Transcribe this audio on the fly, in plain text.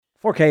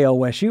For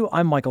KOSU,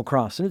 I'm Michael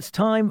Cross, and it's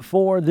time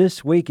for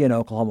This Week in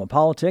Oklahoma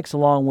Politics,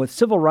 along with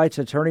civil rights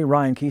attorney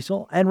Ryan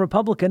Kiesel and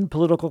Republican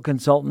political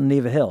consultant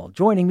Neva Hill,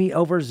 joining me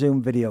over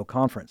Zoom video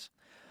conference.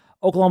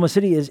 Oklahoma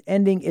City is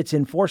ending its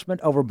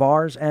enforcement over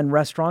bars and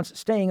restaurants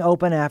staying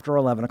open after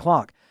 11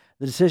 o'clock.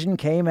 The decision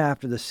came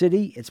after the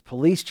city, its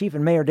police chief,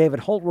 and Mayor David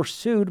Holt were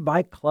sued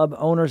by club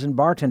owners and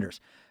bartenders.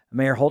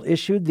 Mayor Holt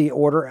issued the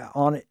order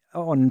on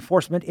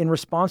enforcement in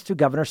response to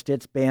Governor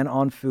Stitt's ban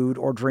on food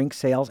or drink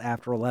sales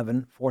after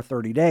 11 for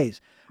 30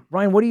 days.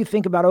 Ryan, what do you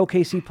think about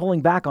OKC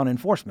pulling back on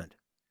enforcement?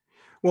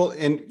 Well,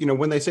 and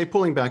when they say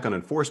pulling back on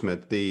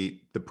enforcement, the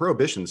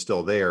prohibition's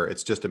still there.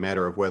 It's just a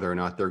matter of whether or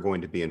not they're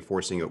going to be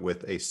enforcing it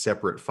with a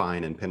separate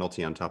fine and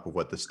penalty on top of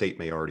what the state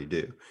may already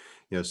do.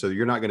 So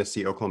you're not going to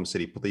see Oklahoma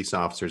City police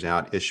officers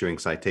out issuing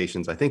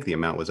citations. I think the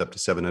amount was up to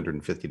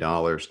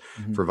 $750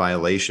 for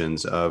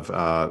violations of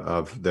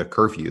the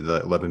curfew, the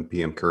 11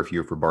 p.m.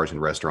 curfew for bars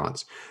and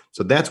restaurants.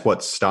 So that's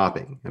what's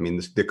stopping. I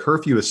mean, the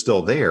curfew is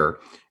still there.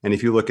 And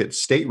if you look at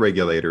state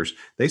regulators,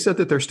 they said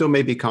that there still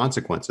may be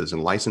consequences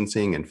and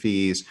licensing and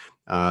fees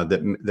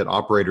that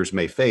operators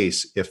may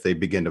face if they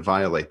begin to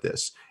violate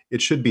this.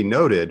 It should be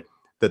noted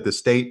that the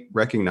state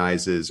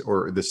recognizes,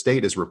 or the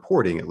state is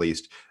reporting at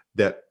least,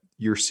 that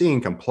you're seeing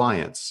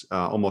compliance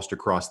almost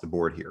across the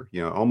board here.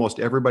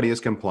 Almost everybody is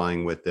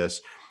complying with this.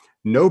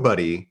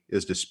 Nobody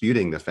is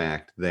disputing the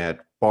fact that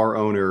bar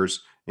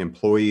owners,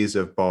 employees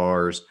of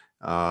bars,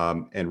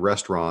 and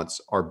restaurants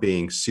are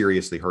being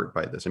seriously hurt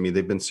by this. I mean,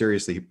 they've been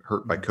seriously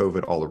hurt by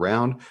COVID all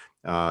around.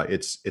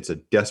 It's a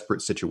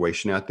desperate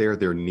situation out there.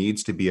 There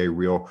needs to be a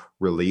real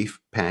relief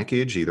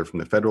package, either from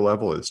the federal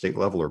level or the state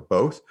level or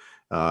both,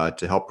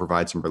 to help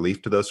provide some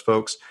relief to those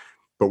folks.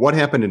 But what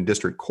happened in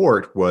district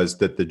court was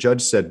that the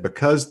judge said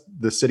because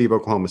the city of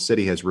Oklahoma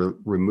City has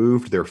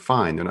removed their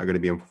fine, they're not going to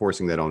be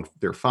enforcing that on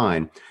their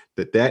fine,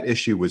 that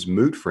issue was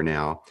moot for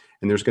now.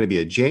 And there's going to be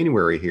a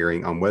January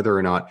hearing on whether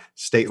or not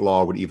state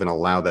law would even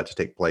allow that to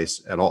take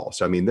place at all.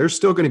 So, I mean, there's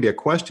still going to be a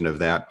question of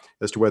that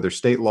as to whether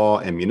state law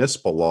and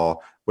municipal law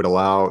would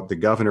allow the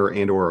governor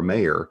and or a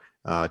mayor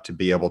to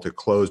be able to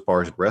close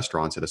bars and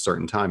restaurants at a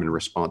certain time in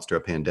response to a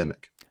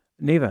pandemic.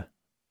 Neva.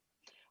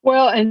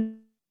 Well, and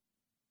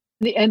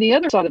the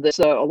other side of this,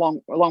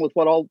 along with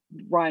what all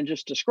Ryan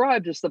just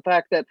described, is the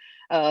fact that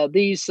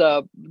these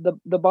the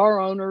bar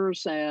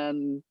owners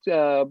and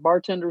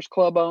bartenders,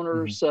 club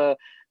owners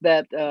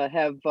that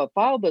have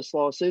filed this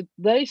lawsuit,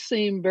 they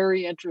seem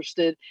very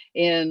interested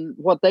in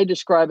what they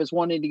describe as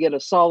wanting to get a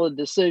solid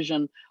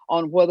decision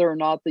on whether or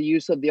not the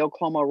use of the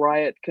Oklahoma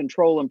Riot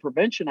Control and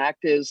Prevention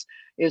Act is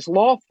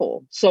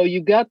lawful. So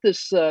you've got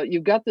this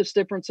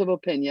difference of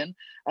opinion.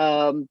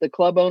 The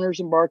club owners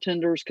and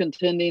bartenders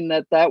contending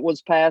that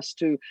was passed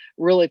to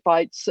really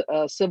fight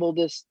civil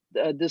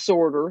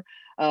disorder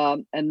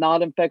and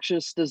not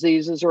infectious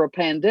diseases or a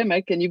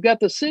pandemic. And you've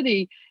got the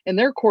city in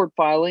their court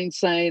filing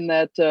saying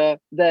that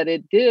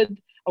it did.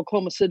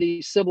 Oklahoma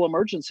City Civil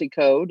Emergency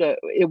Code.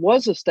 It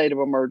was a state of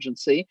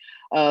emergency,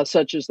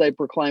 such as they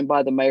proclaimed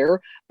by the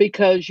mayor,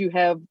 because you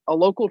have a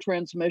local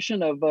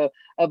transmission of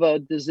a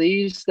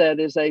disease that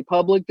is a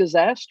public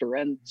disaster,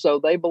 and so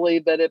they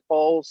believe that it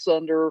falls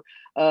under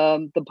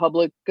the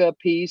public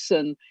peace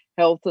and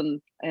health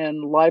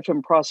and life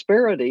and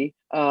prosperity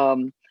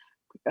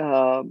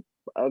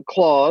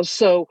clause.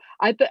 So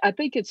I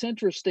think it's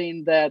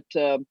interesting that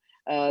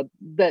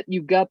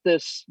you've got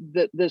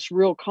this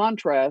real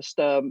contrast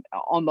on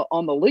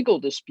the legal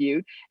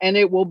dispute, and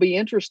it will be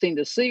interesting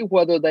to see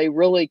whether they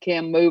really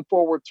can move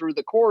forward through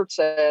the courts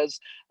as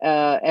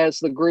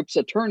the group's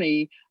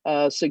attorney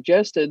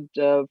suggested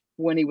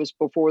when he was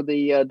before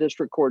the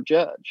district court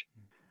judge.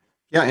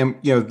 Yeah,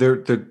 and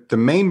the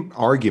main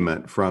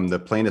argument from the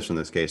plaintiffs in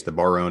this case, the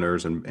bar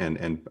owners and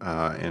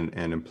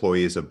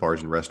employees of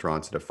bars and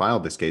restaurants that have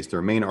filed this case,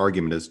 their main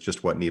argument is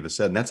just what Neva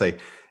said, and that's a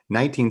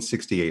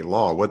 1968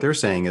 law. What they're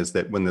saying is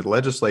that when the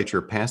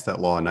legislature passed that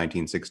law in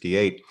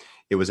 1968,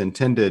 it was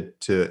intended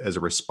as a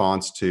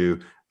response to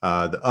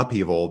the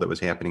upheaval that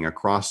was happening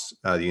across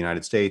the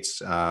United States,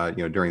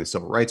 during the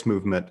civil rights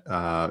movement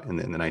in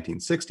the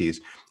 1960s.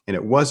 And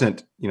it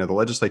wasn't, the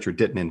legislature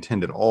didn't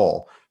intend at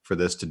all for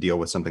this to deal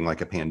with something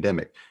like a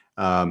pandemic.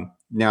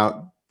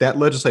 Now, that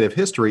legislative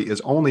history is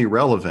only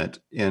relevant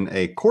in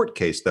a court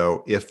case,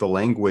 though, if the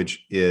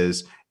language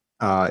is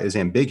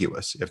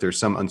ambiguous, if there's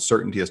some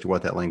uncertainty as to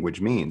what that language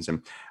means.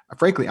 And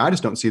frankly, I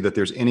just don't see that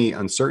there's any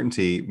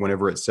uncertainty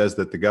whenever it says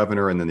that the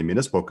governor and then the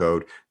municipal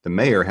code, the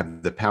mayor,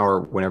 have the power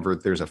whenever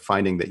there's a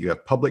finding that you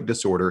have public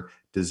disorder,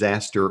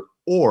 disaster,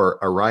 or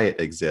a riot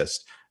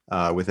exists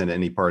within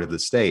any part of the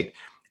state.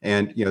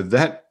 And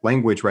that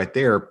language right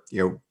there,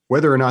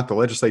 whether or not the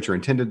legislature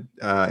intended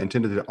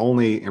it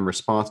only in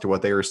response to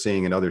what they were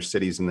seeing in other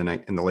cities in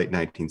the late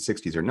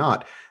 1960s or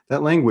not,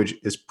 that language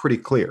is pretty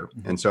clear.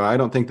 And so I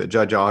don't think that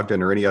Judge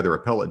Ogden or any other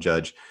appellate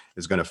judge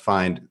is going to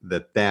find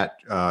that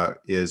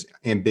is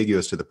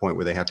ambiguous to the point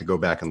where they have to go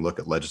back and look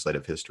at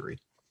legislative history.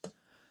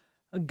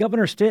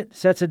 Governor Stitt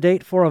sets a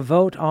date for a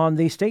vote on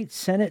the state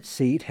Senate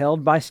seat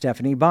held by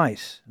Stephanie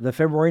Bice. The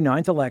February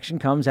 9th election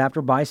comes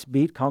after Bice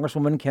beat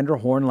Congresswoman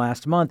Kendra Horn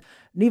last month.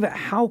 Neva,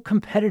 how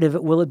competitive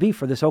will it be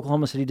for this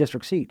Oklahoma City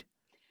district seat?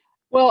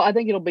 Well, I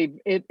think it'll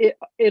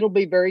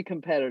be very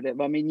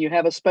competitive. I mean, you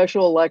have a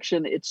special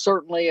election. It's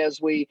certainly, as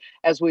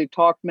we've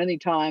talked many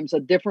times, a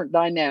different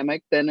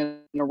dynamic than in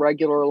a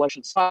regular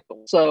election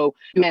cycle. So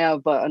you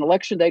have an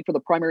election date for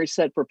the primary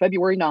set for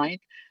February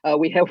 9th.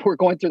 We're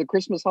going through the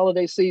Christmas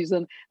holiday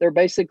season. They're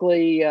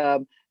basically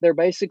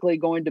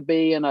going to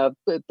be in a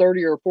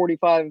 30 or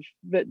 45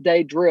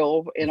 day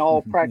drill in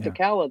all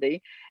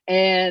practicality. Yeah.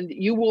 And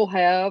you will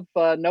have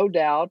no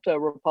doubt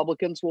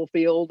Republicans will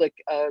field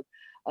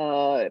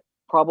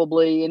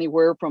probably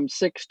anywhere from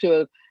 6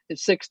 to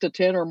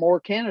 10 or more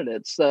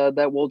candidates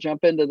that will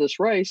jump into this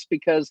race,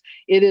 because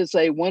it is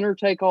a winner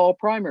take all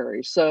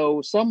primary.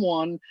 So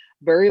someone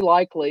very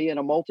likely in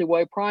a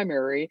multi-way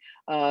primary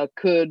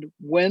could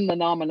win the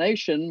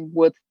nomination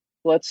with,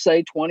 let's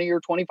say, 20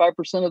 or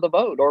 25% of the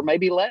vote, or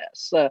maybe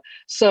less.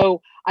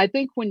 So I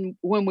think when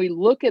we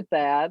look at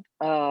that,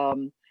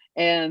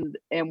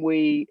 and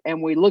we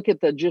look at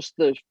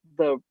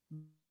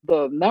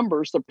the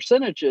numbers, the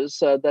percentages,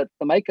 that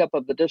the makeup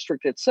of the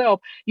district itself,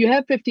 you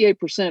have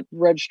 58%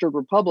 registered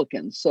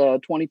Republicans,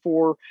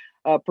 24%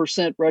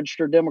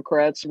 registered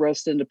Democrats, the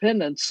rest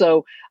independents.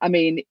 So, I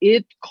mean,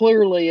 it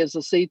clearly is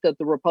a seat that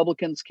the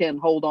Republicans can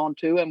hold on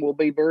to and will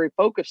be very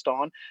focused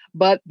on.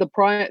 But the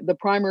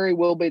primary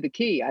will be the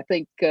key. I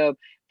think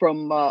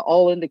from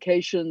all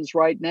indications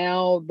right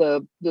now,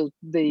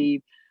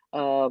 the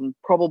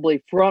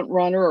probably front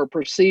runner or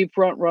perceived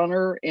front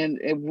runner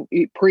in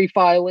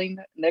pre-filing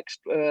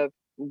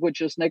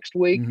which is next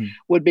week,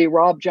 would be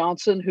Rob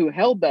Johnson, who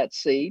held that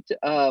seat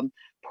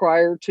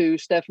prior to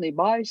Stephanie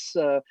Bice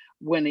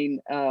winning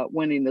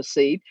the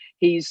seat.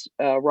 He's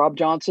Rob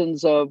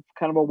Johnson's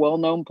kind of a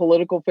well-known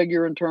political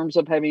figure in terms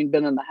of having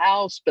been in the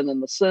House, been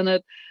in the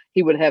Senate.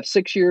 He would have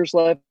 6 years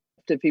left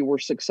if he were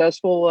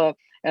successful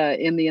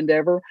in the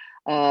endeavor.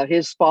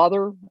 His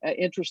father,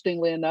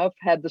 interestingly enough,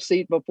 had the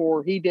seat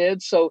before he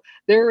did. So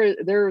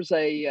there's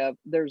a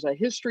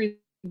history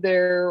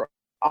there.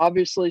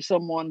 Obviously,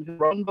 someone who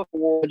run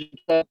before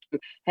to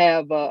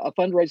have a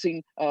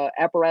fundraising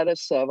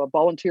apparatus of a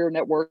volunteer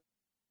network,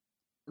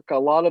 a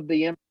lot of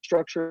the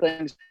infrastructure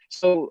things.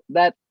 So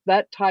that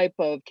type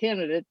of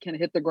candidate can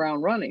hit the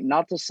ground running.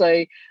 Not to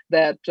say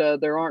that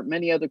there aren't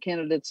many other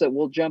candidates that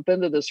will jump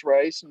into this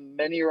race, and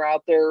many are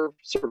out there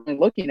certainly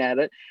looking at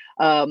it.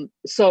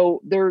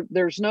 So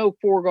there's no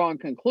foregone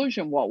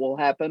conclusion what will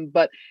happen,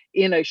 but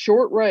in a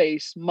short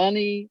race,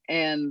 money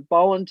and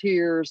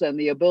volunteers and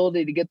the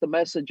ability to get the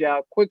message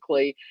out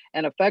quickly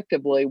and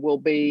effectively will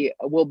be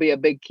a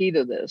big key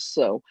to this.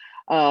 So.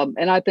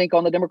 And I think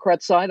on the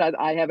Democrat side,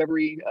 I have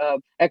every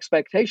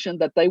expectation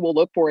that they will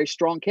look for a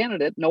strong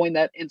candidate, knowing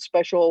that in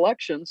special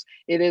elections,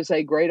 it is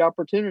a great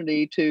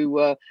opportunity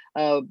to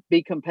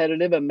be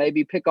competitive and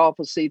maybe pick off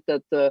a seat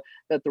that the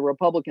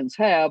Republicans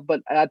have.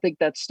 But I think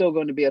that's still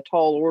going to be a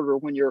tall order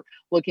when you're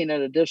looking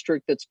at a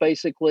district that's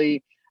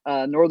basically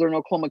northern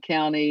Oklahoma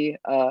County,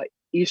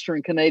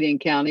 Eastern Canadian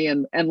County,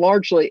 and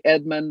largely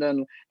Edmond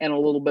and a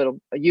little bit of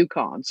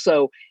Yukon.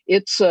 So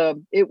it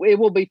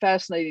will be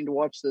fascinating to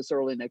watch this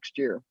early next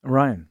year.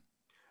 Ryan.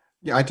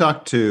 Yeah, I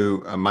talked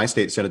to my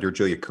state Senator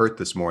Julia Kurt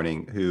this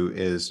morning, who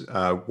is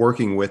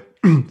working with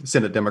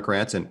Senate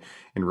Democrats and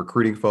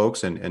recruiting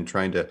folks and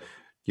trying to,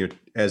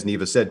 as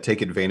Neva said,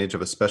 take advantage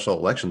of a special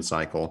election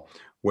cycle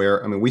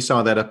where, I mean, we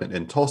saw that up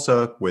in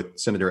Tulsa with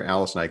Senator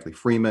Allison Ikley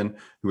Freeman,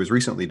 who was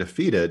recently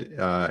defeated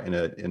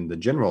in the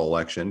general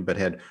election, but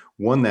had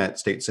won that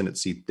state Senate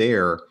seat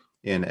there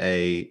in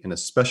a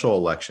special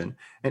election.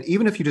 And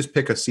even if you just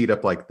pick a seat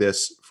up like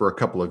this for a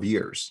couple of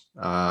years,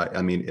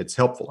 I mean, it's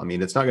helpful. I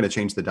mean, it's not going to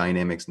change the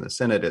dynamics in the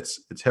Senate. It's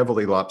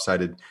heavily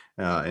lopsided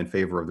in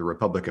favor of the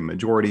Republican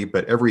majority,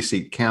 but every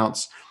seat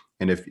counts.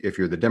 And if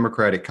you're the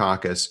Democratic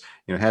caucus,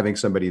 having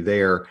somebody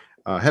there,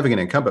 having an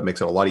incumbent makes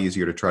it a lot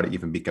easier to try to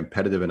even be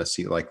competitive in a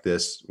seat like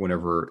this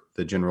whenever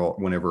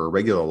a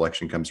regular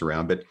election comes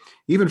around. But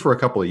even for a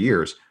couple of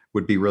years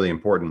would be really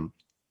important.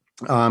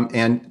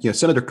 And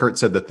Senator Kurt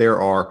said that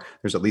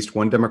there's at least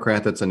one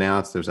Democrat that's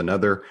announced. There's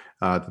another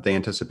that they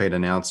anticipate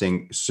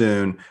announcing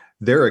soon.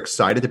 They're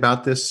excited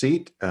about this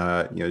seat.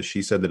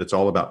 She said that it's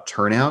all about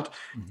turnout,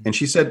 and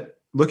she said,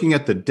 looking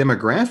at the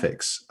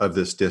demographics of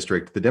this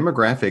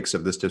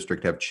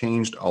district, have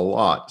changed a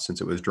lot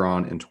since it was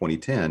drawn in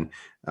 2010.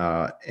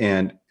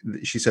 And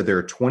she said there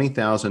are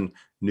 20,000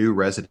 new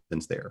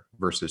residents there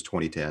versus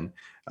 2010.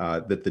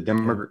 That the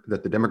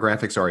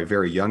demographics are a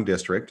very young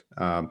district.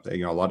 A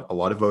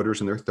lot of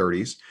voters in their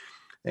 30s,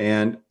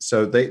 and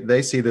so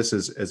they see this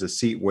as a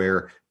seat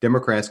where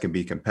Democrats can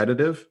be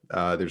competitive.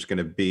 There's going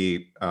to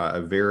be a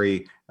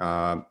very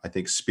I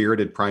think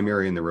spirited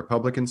primary in the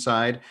Republican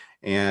side.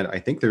 And I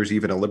think there's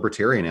even a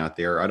libertarian out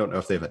there. I don't know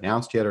if they've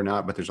announced yet or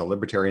not, but there's a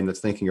libertarian that's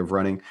thinking of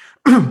running.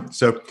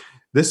 So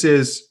this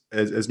is,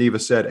 as Neva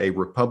said, a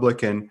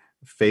Republican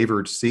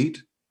favored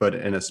seat, but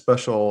in a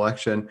special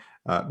election,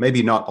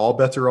 maybe not all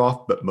bets are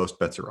off, but most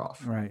bets are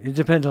off. Right. It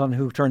depends on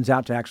who turns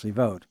out to actually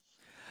vote.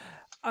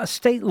 A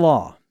state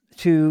law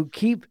to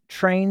keep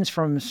trains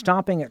from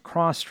stopping at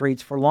cross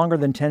streets for longer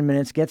than 10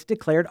 minutes gets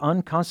declared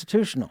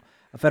unconstitutional.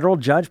 A federal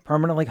judge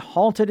permanently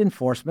halted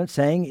enforcement,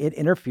 saying it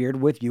interfered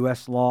with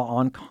U.S. law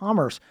on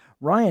commerce.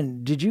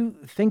 Ryan, did you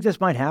think this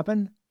might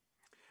happen?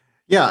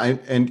 Yeah,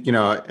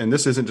 and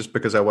this isn't just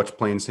because I watched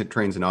planes,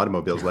 trains, and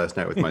automobiles last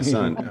night with my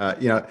son.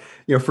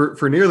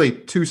 For nearly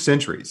 2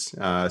 centuries,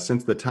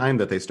 since the time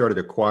that they started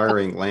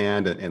acquiring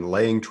land and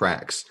laying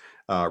tracks,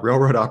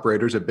 railroad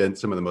operators have been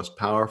some of the most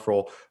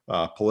powerful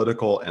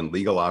political and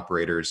legal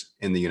operators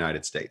in the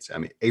United States. I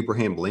mean,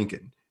 Abraham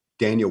Lincoln,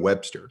 Daniel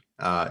Webster,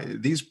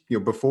 these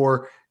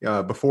before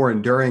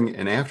and during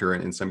and after,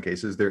 in some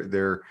cases,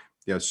 their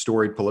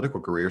storied political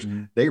careers,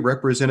 they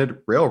represented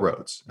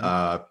railroads,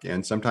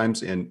 and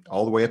sometimes in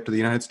all the way up to the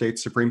United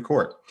States Supreme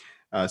Court.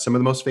 Some of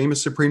the most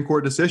famous Supreme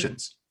Court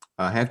decisions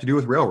have to do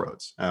with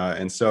railroads.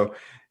 And so,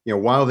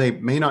 while they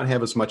may not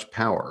have as much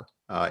power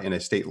in a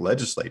state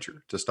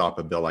legislature to stop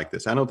a bill like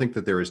this, I don't think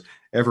that there is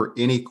ever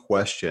any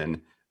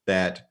question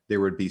that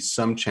there would be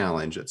some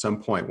challenge at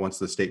some point once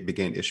the state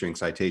began issuing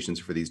citations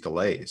for these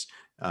delays,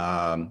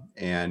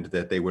 and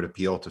that they would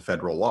appeal to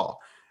federal law.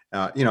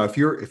 If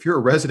you're a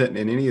resident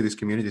in any of these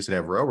communities that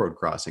have railroad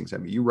crossings, I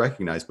mean, you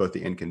recognize both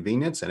the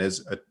inconvenience and,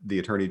 as the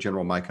Attorney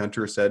General Mike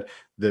Hunter said,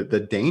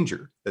 the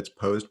danger that's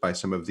posed by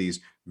some of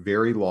these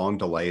very long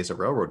delays at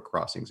railroad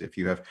crossings. If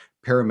you have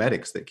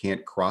paramedics that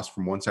can't cross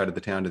from one side of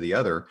the town to the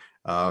other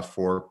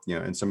for,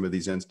 in some of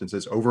these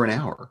instances, over an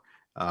hour,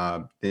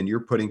 then you're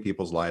putting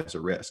people's lives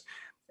at risk.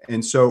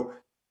 And so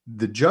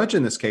the judge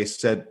in this case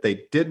said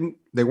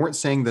they weren't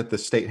saying that the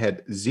state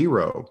had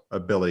zero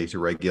ability to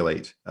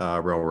regulate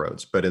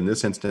railroads, but in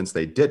this instance,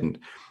 they didn't.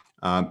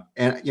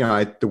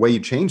 The way you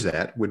change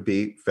that would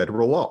be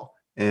federal law.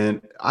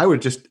 And I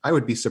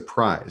would be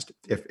surprised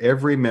if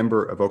every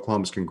member of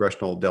Oklahoma's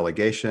congressional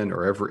delegation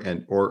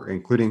or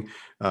including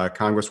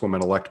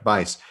Congresswoman-elect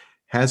Bice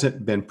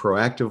hasn't been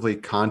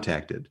proactively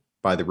contacted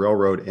by the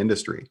railroad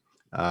industry,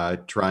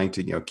 trying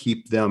to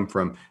keep them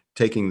from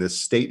taking this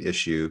state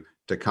issue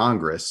to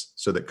Congress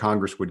so that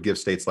Congress would give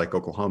states like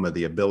Oklahoma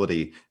the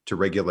ability to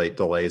regulate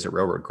delays at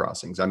railroad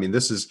crossings. I mean,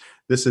 this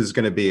is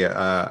going to be,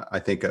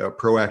 I think, a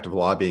proactive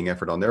lobbying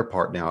effort on their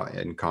part now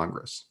in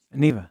Congress.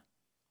 Neva.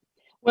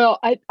 Well,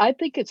 I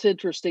think it's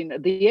interesting.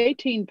 The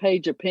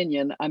 18-page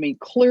opinion, I mean,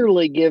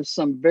 clearly gives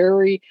some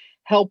very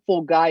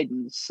helpful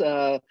guidance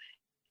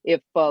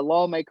if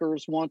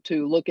lawmakers want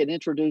to look at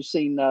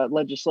introducing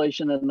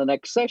legislation in the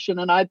next session.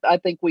 And I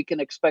think we can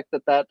expect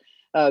that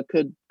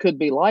could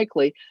be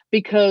likely,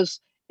 because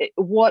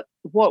what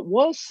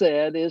was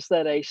said is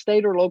that a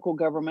state or local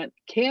government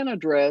can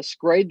address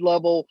grade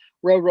level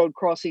railroad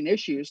crossing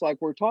issues like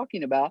we're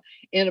talking about,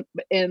 and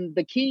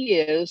the key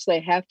is they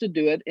have to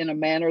do it in a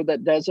manner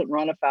that doesn't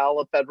run afoul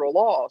of federal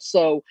law.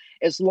 So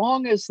as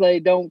long as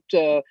they don't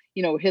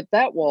hit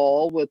that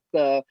wall with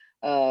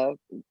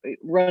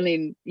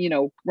running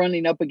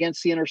up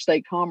against the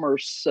Interstate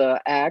Commerce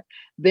Act,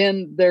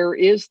 then there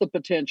is the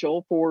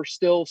potential for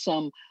still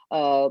some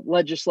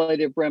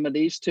legislative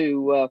remedies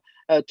to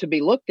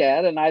be looked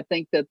at. And I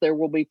think that there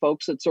will be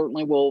folks that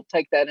certainly will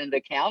take that into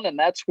account. And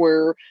that's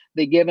where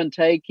the give and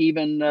take,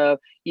 even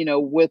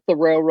with the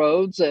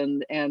railroads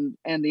and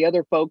the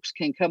other folks,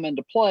 can come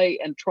into play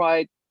and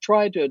try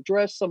to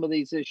address some of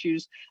these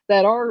issues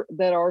that are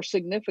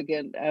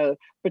significant,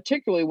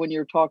 particularly when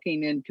you're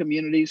talking in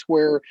communities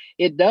where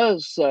it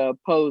does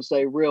pose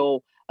a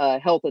real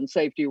health and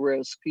safety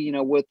risk,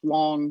 with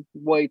long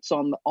waits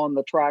on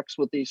the tracks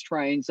with these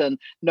trains and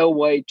no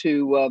way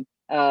to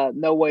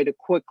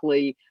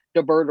quickly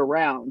divert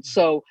around.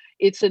 So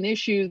it's an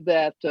issue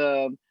that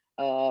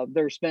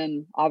there's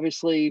been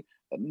obviously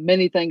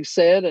many things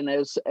said, and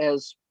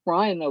as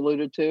Brian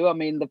alluded to, I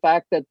mean, the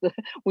fact that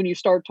when you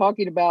start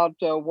talking about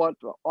what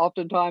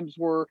oftentimes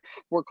were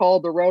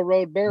called the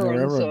railroad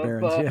barons,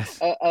 yes,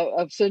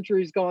 of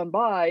centuries gone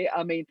by,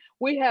 I mean,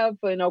 we have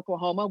in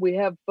Oklahoma, we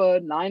have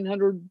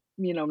 900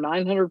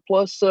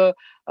 plus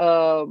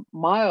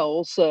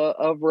miles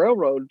of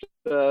railroad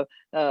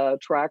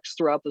tracks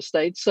throughout the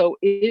state. So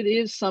it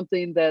is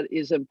something that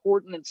is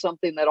important and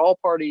something that all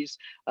parties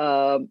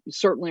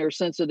certainly are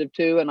sensitive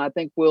to. And I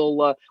think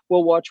we'll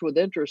watch with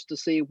interest to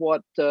see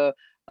what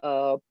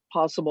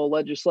possible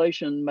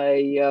legislation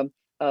may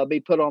be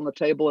put on the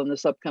table in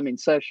this upcoming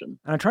session.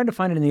 I'm trying to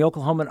find it in the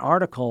Oklahoman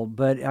article,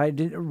 but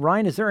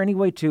Ryan, is there any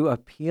way to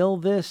appeal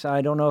this?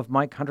 I don't know if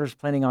Mike Hunter's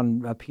planning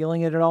on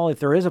appealing it at all, if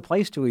there is a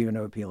place to even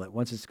appeal it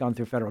once it's gone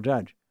through a federal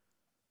judge.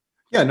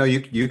 Yeah, no,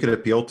 you could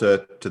appeal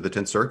to the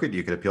 10th Circuit.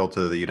 You could appeal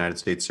to the United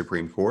States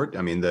Supreme Court.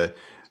 I mean,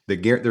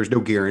 there's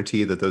no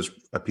guarantee that those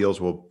appeals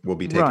will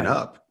be taken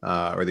up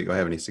or that you'll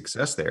have any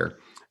success there.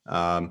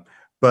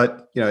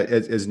 But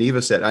as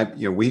Neva said,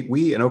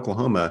 we in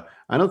Oklahoma,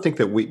 I don't think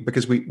that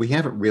because we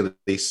haven't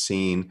really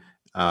seen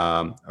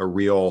a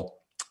real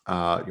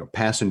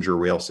passenger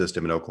rail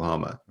system in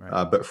Oklahoma,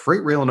 but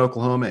freight rail in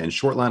Oklahoma and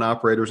short line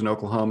operators in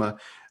Oklahoma,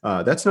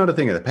 that's not a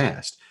thing of the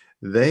past.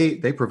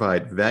 they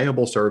provide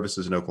valuable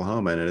services in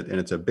Oklahoma, and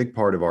it's a big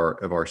part of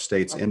our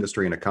state's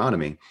industry and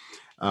economy.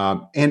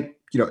 And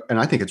and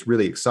I think it's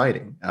really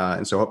exciting.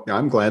 And so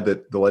I'm glad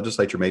that the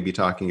legislature may be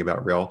talking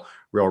about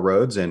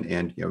railroads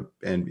and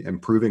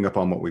improving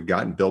upon what we've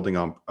got and building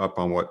up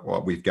on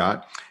what we've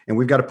got. And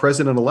we've got a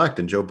president-elect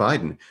in Joe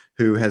Biden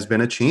who has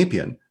been a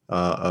champion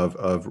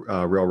of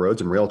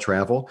railroads and rail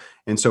travel.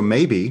 And so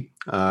maybe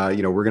we're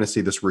going to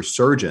see this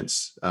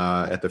resurgence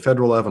at the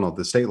federal level and at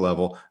the state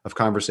level of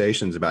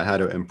conversations about how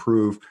to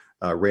improve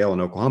rail in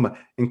Oklahoma,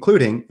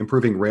 including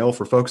improving rail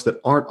for folks that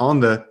aren't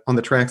on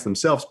the tracks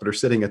themselves, but are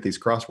sitting at these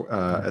crossways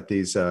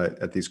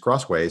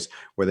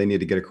where they need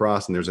to get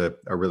across, and there's a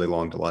really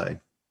long delay.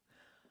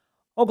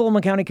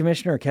 Oklahoma County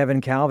Commissioner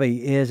Kevin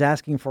Calvey is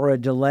asking for a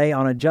delay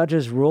on a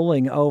judge's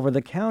ruling over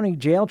the county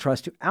jail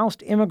trust to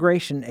oust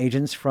immigration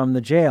agents from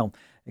the jail.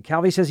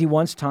 Calvey says he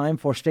wants time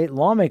for state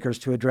lawmakers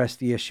to address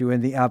the issue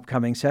in the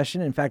upcoming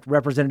session. In fact,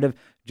 Representative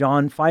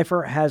John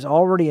Pfeiffer has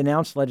already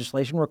announced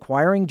legislation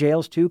requiring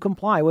jails to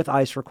comply with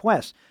ICE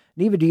requests.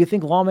 Neva, do you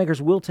think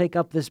lawmakers will take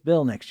up this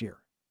bill next year?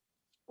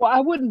 Well, I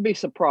wouldn't be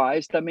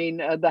surprised. I mean,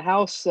 the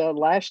House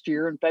last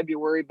year in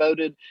February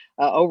voted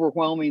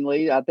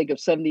overwhelmingly, I think of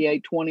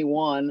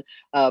 78-21,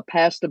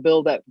 passed a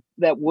bill that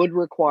would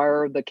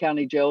require the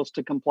county jails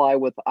to comply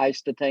with ICE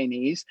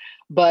detainees,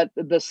 but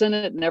the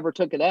Senate never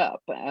took it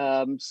up.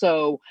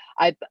 So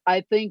I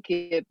think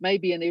it may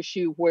be an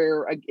issue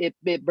where it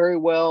very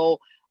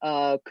well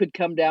could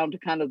come down to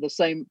kind of the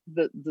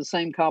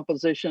same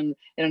composition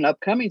in an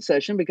upcoming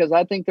session, because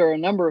I think there are a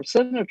number of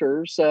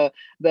senators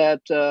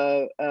that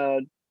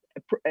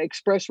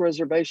expressed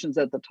reservations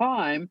at the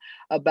time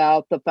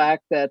about the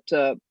fact that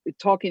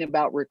talking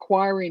about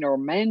requiring or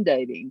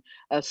mandating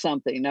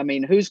something. I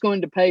mean, who's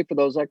going to pay for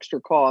those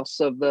extra costs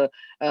of the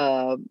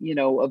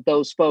of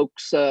those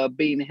folks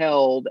being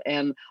held,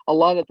 and a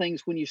lot of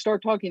things when you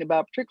start talking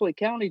about particularly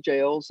county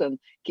jails and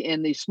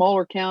in these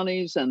smaller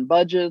counties and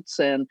budgets,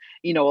 and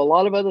a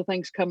lot of other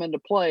things come into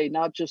play,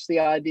 not just the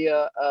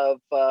idea of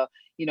the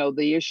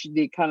issue,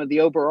 the kind of the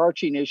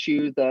overarching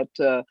issue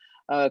that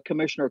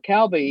Commissioner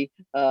Calvey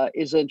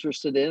is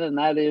interested in, and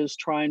that is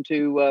trying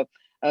to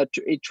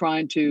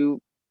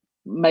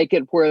make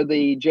it where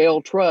the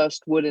jail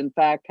trust would in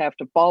fact have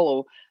to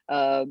follow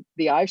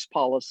the ICE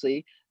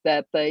policy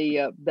that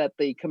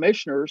the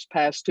commissioners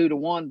passed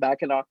 2-1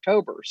 back in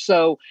October.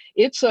 So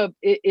it's an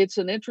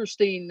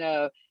interesting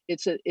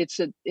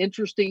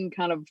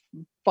kind of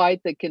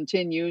fight that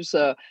continues.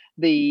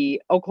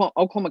 The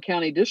Oklahoma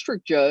County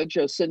District Judge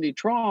Cindy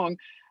Trong,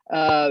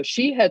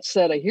 she had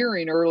set a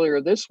hearing earlier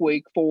this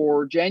week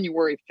for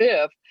January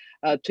 5th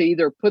to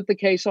either put the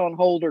case on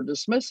hold or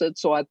dismiss it.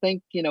 So I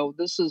think,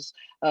 this is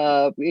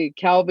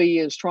Calvey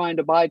is trying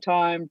to buy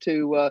time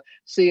to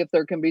see if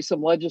there can be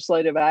some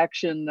legislative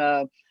action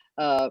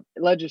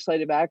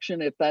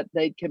if that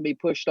date can be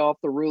pushed off,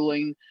 the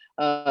ruling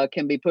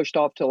can be pushed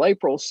off till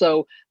April.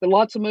 So there are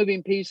lots of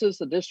moving pieces.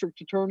 The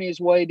district attorney has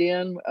weighed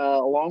in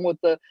along with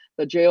the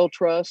jail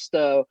trust,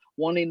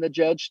 wanting the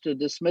judge to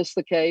dismiss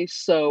the case.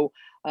 So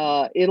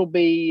it'll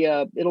be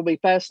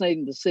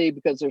fascinating to see,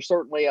 because there's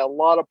certainly a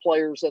lot of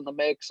players in the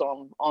mix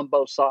on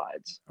both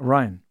sides.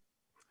 Ryan.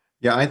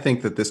 Yeah, I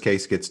think that this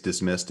case gets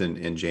dismissed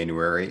in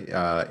January.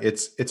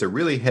 It's a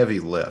really heavy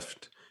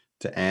lift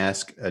to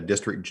ask a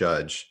district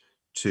judge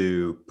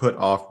to put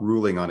off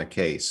ruling on a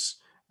case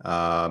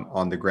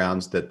on the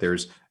grounds that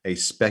there's a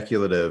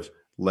speculative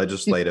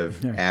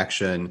legislative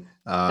action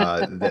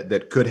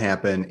that could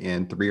happen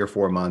in 3 or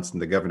 4 months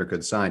and the governor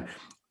could sign.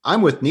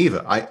 I'm with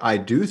Neva. I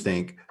do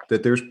think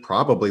that there's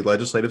probably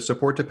legislative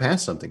support to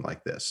pass something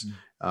like this.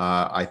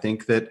 I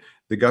think that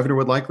the governor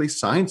would likely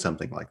sign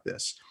something like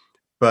this.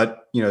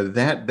 But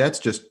that's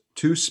just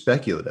too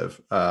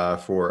speculative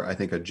for, I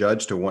think, a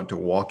judge to want to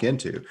walk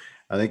into.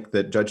 I think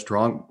that Judge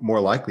Strong more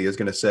likely is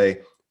going to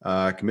say,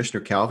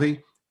 Commissioner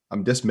Calvey,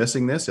 I'm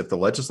dismissing this. If the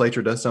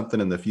legislature does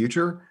something in the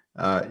future,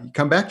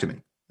 come back to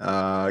me.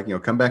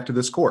 Come back to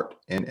this court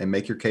and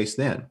make your case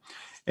then.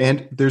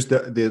 And there's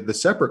the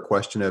separate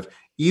question of,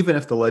 even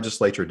if the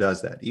legislature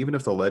does that, even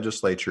if the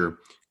legislature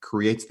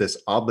creates this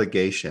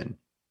obligation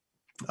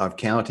of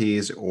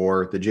counties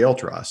or the jail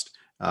trust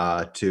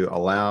to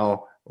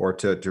allow or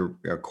to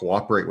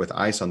cooperate with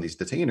ICE on these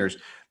detainers,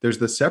 there's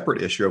the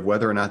separate issue of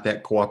whether or not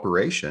that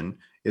cooperation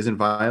is in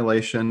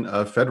violation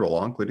of federal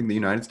law, including the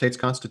United States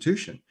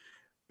Constitution.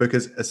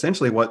 Because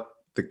essentially what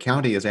the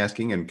county is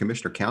asking, and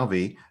Commissioner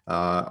Calvey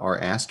are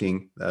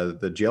asking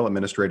the jail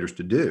administrators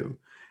to do,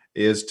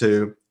 is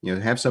to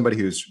have somebody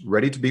who's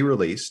ready to be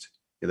released.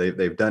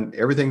 They've done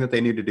everything that they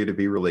need to do to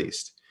be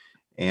released,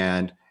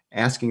 and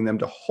asking them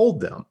to hold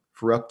them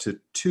for up to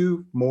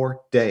 2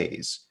 more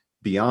days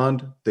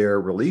beyond their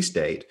release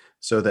date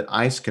so that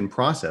ICE can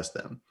process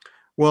them.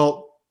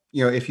 Well,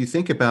 if you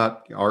think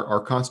about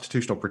our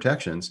constitutional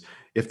protections,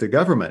 if the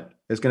government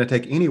is going to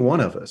take any one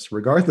of us,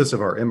 regardless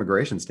of our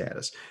immigration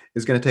status,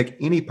 is going to take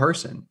any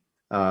person,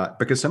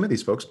 because some of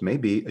these folks may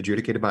be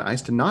adjudicated by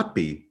ICE to not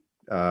be,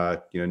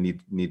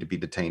 need to be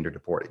detained or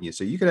deported.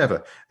 So you could have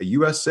a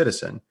U.S.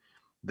 citizen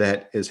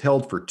that is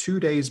held for 2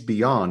 days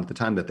beyond the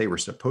time that they were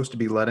supposed to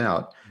be let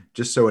out,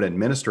 just so an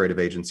administrative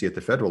agency at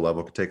the federal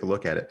level could take a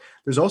look at it.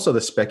 There's also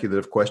the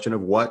speculative question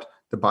of what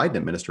the Biden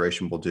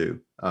administration will do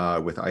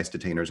with ICE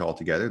detainers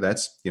altogether.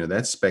 That's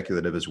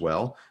speculative as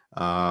well.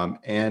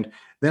 And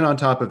then on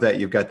top of that,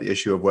 you've got the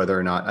issue of whether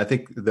or not, I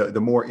think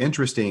the more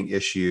interesting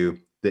issue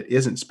that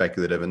isn't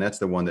speculative, and that's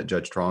the one that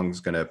Judge Strong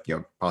is going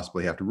to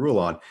possibly have to rule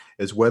on,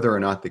 is whether or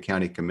not the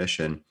county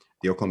commission,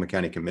 the Oklahoma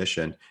County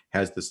Commission,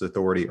 has this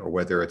authority, or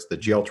whether it's the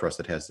jail trust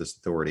that has this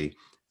authority.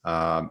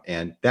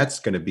 And that's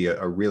going to be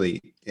a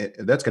really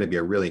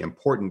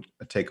important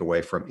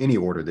takeaway from any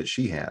order that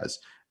she has.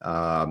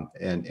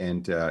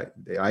 And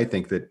I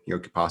think that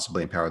could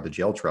possibly empower the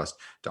jail trust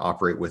to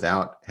operate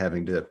without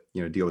having to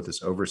deal with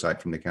this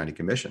oversight from the county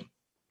commission.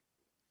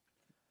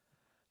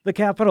 The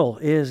Capitol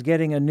is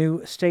getting a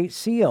new state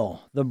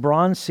seal. The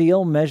bronze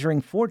seal, measuring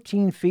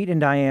 14 feet in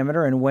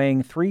diameter and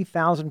weighing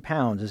 3,000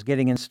 pounds, is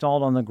getting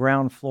installed on the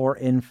ground floor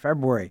in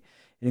February.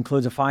 It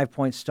includes a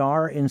 5-point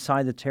star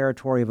inside the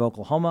territory of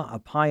Oklahoma, a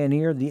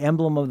pioneer, the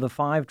emblem of the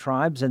 5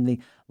 tribes, and the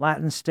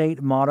Latin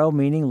state motto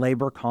meaning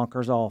labor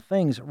conquers all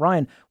things.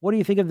 Ryan, what do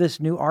you think of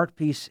this new art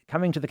piece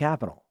coming to the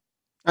Capitol?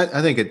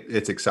 I think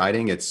it's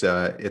exciting. It's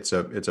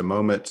a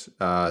moment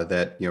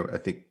that I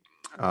think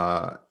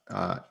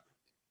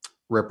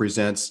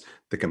represents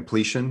the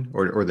completion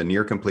or the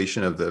near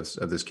completion of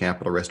this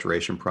Capitol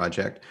restoration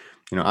project.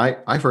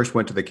 I first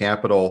went to the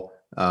Capitol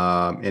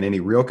in any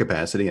real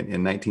capacity in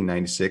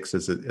 1996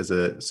 as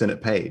a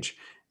Senate page,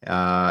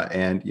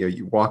 and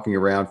you walking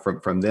around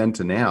from then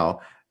to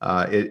now,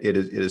 it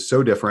is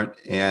so different.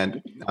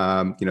 And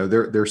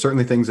there are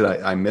certainly things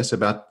that I miss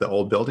about the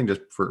old building,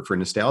 just for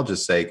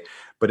nostalgia's sake.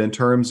 But in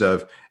terms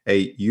of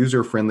a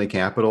user-friendly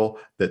Capitol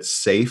that's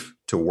safe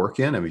to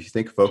work in, I mean, if you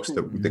think folks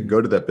that go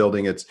to that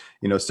building, it's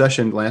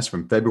session lasts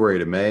from February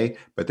to May,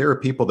 but there are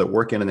people that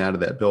work in and out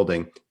of that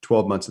building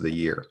 12 months of the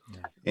year. Yeah.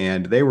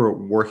 And they were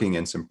working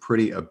in some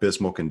pretty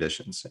abysmal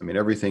conditions. I mean,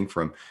 everything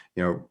from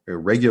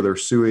regular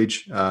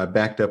sewage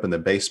backed up in the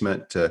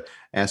basement to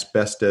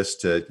asbestos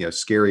to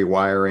scary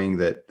wiring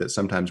that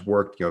sometimes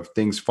worked.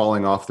 Things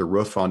falling off the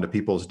roof onto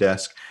people's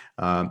desks.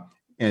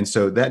 And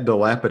so that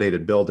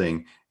dilapidated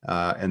building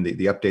and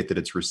the update that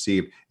it's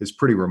received is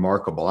pretty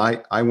remarkable.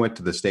 I went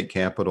to the state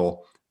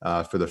capitol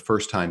for the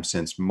first time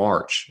since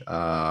March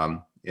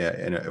for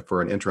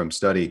an interim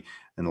study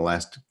in the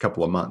last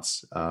couple of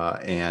months,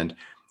 and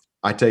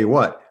I tell you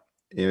what,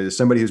 as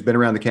somebody who's been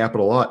around the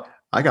Capitol a lot,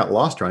 I got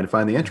lost trying to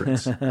find the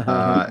entrance.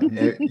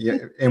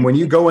 And when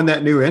you go in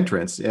that new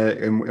entrance,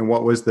 and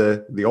what was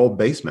the old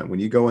basement, when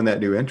you go in that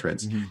new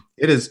entrance,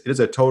 it is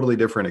a totally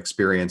different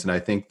experience. And I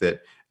think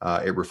that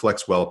it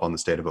reflects well upon the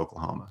state of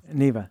Oklahoma.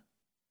 Neva.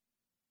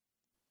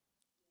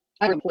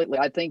 Completely.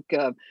 I think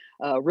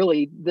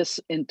really this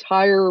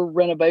entire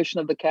renovation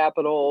of the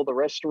Capitol, the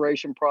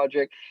restoration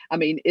project, I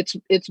mean,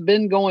 it's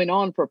been going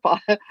on for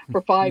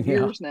five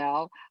years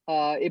now,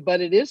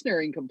 but it is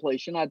nearing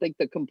completion. I think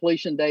the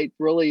completion date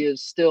really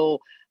is still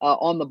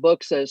on the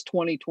books as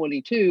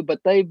 2022, but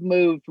they've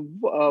moved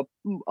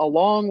a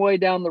long way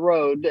down the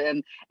road.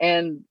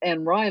 And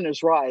Ryan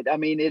is right. I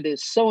mean, it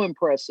is so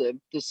impressive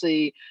to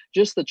see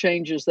just the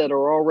changes that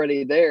are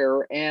already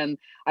there. And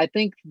I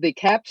think the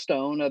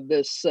capstone of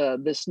this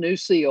new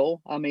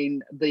seal, I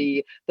mean,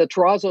 the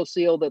terrazzo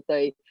seal that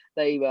they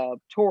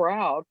tore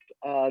out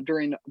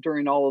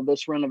during all of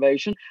this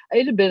renovation,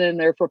 it had been in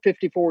there for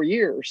 54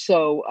 years.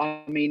 So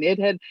I mean, it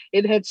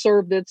had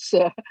served its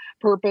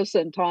purpose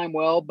and time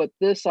well. But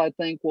this, I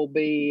think, will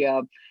be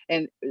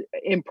and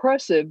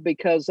impressive,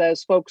 because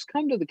as folks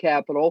come to the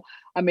Capitol,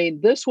 I mean,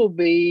 this will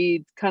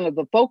be kind of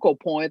the focal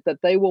point that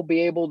they will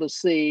be able to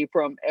see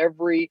from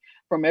every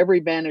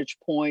vantage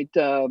point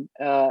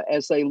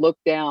as they look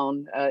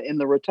down in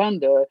the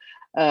rotunda.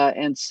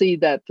 And see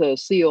that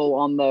seal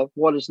on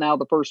what is now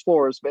the first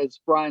floor. As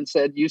Brian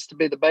said, used to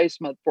be the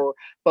basement for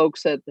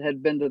folks that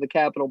had been to the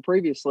Capitol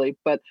previously.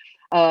 But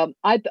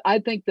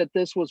I think that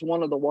this was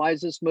one of the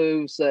wisest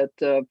moves that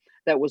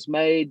was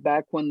made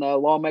back when the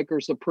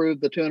lawmakers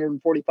approved the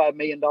 $245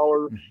 million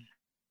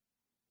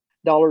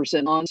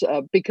in bonds,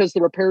 because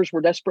the repairs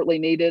were desperately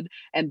needed,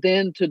 and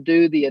then to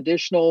do the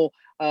additional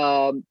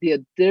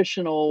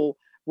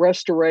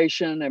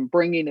restoration and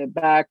bringing it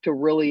back to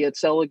really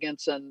its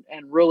elegance and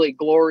really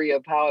glory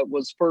of how it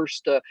was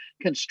first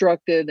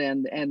constructed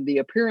and the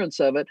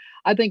appearance of it,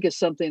 I think is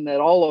something that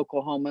all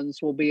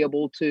Oklahomans will be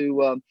able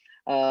to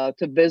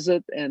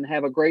visit and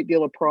have a great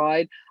deal of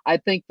pride. I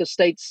think the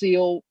state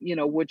seal,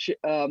 which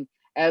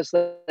as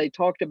they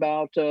talked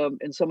about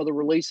in some of the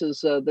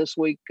releases this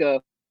week,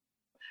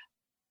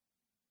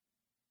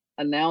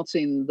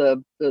 announcing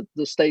the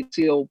state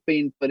seal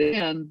being put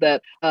in,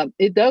 that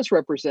it does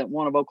represent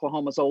one of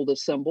Oklahoma's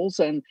oldest symbols.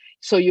 And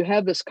so you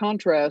have this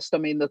contrast. I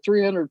mean, the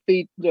 300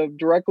 feet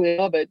directly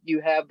above it,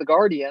 you have the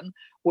Guardian,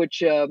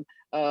 which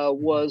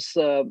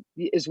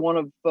is one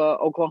of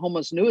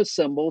Oklahoma's newest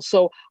symbols.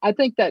 So I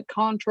think that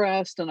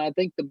contrast, and I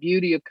think the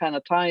beauty of kind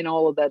of tying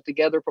all of that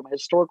together from a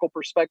historical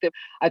perspective,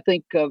 I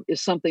think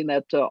is something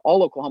that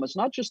all Oklahomans,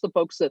 not just the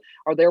folks that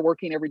are there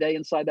working every day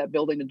inside that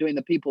building and doing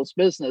the people's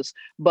business,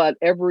 but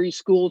every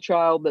school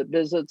child that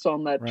visits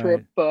on that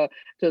trip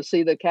to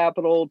see the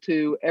Capitol,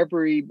 to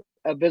every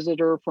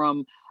visitor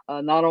from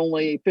not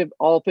only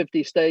all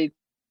 50 states,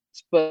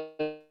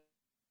 but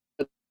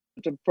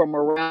from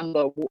around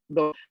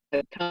the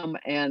that come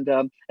and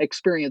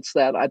experience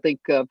that. I think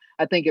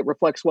it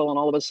reflects well on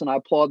all of us, and I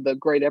applaud the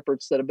great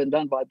efforts that have been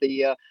done by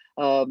the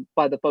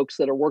folks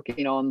that are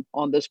working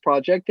on this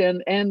project,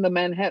 and the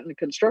Manhattan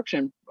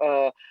Construction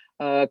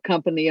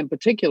company in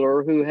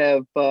particular, who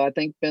have I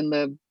think been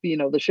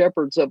the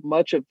shepherds of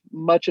much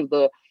of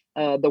the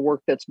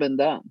work that's been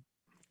done.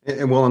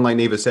 And well, and like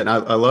Neva said,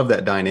 I love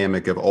that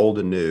dynamic of old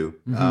and new.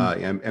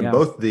 And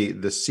both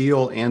the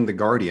Seal and the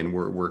Guardian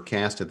were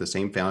cast at the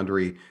same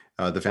foundry,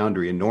 the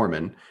foundry in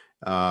Norman.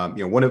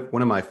 One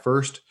of my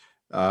first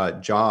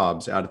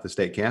jobs out at the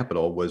state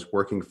capitol was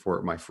working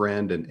for my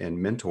friend and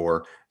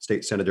mentor,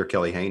 State Senator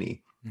Kelly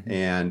Haney.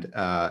 And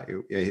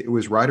it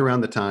was right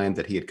around the time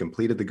that he had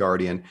completed the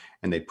Guardian,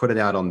 and they put it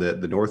out on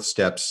the north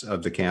steps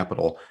of the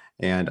Capitol.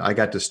 And I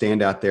got to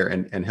stand out there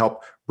and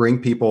help bring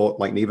people,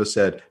 like Neva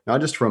said, not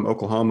just from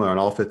Oklahoma and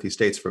all 50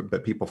 states,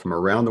 but people from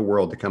around the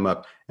world to come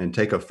up and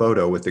take a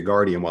photo with the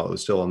Guardian while it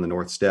was still on the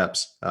north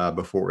steps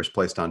before it was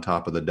placed on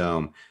top of the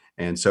dome.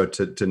 And so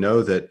to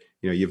know that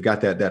you've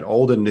got that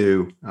old and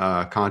new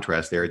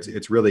contrast there,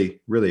 it's really,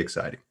 really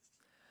exciting.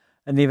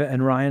 And Neva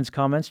and Ryan's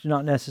comments do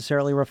not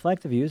necessarily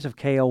reflect the views of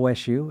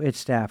KOSU, its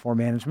staff, or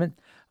management.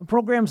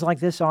 Programs like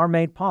this are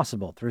made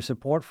possible through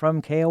support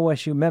from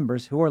KOSU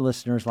members who are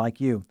listeners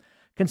like you.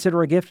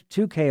 Consider a gift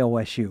to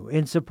KOSU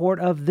in support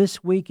of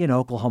This Week in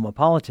Oklahoma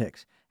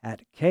Politics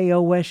at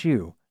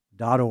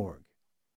kosu.org.